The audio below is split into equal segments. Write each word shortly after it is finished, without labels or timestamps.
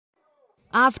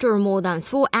After more than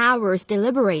 4 hours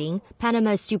deliberating,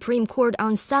 Panama's Supreme Court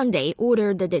on Sunday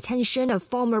ordered the detention of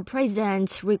former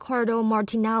President Ricardo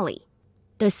Martinelli.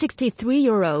 The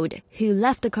 63-year-old, who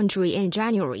left the country in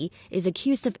January, is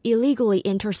accused of illegally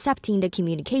intercepting the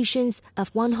communications of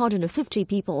 150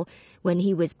 people when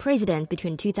he was president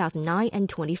between 2009 and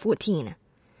 2014.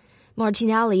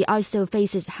 Martinelli also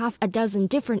faces half a dozen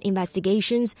different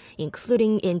investigations,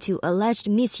 including into alleged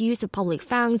misuse of public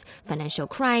funds, financial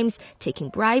crimes, taking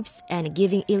bribes, and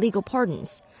giving illegal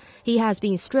pardons. He has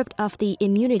been stripped of the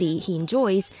immunity he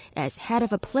enjoys as head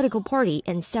of a political party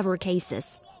in several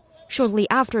cases. Shortly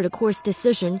after the court's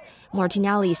decision,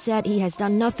 Martinelli said he has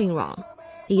done nothing wrong.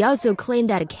 He also claimed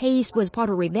that the case was part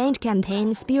of a revenge campaign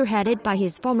spearheaded by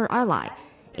his former ally,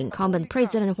 incumbent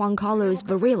President Juan Carlos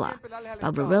Varela,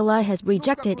 but Varela has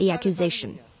rejected the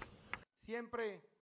accusation.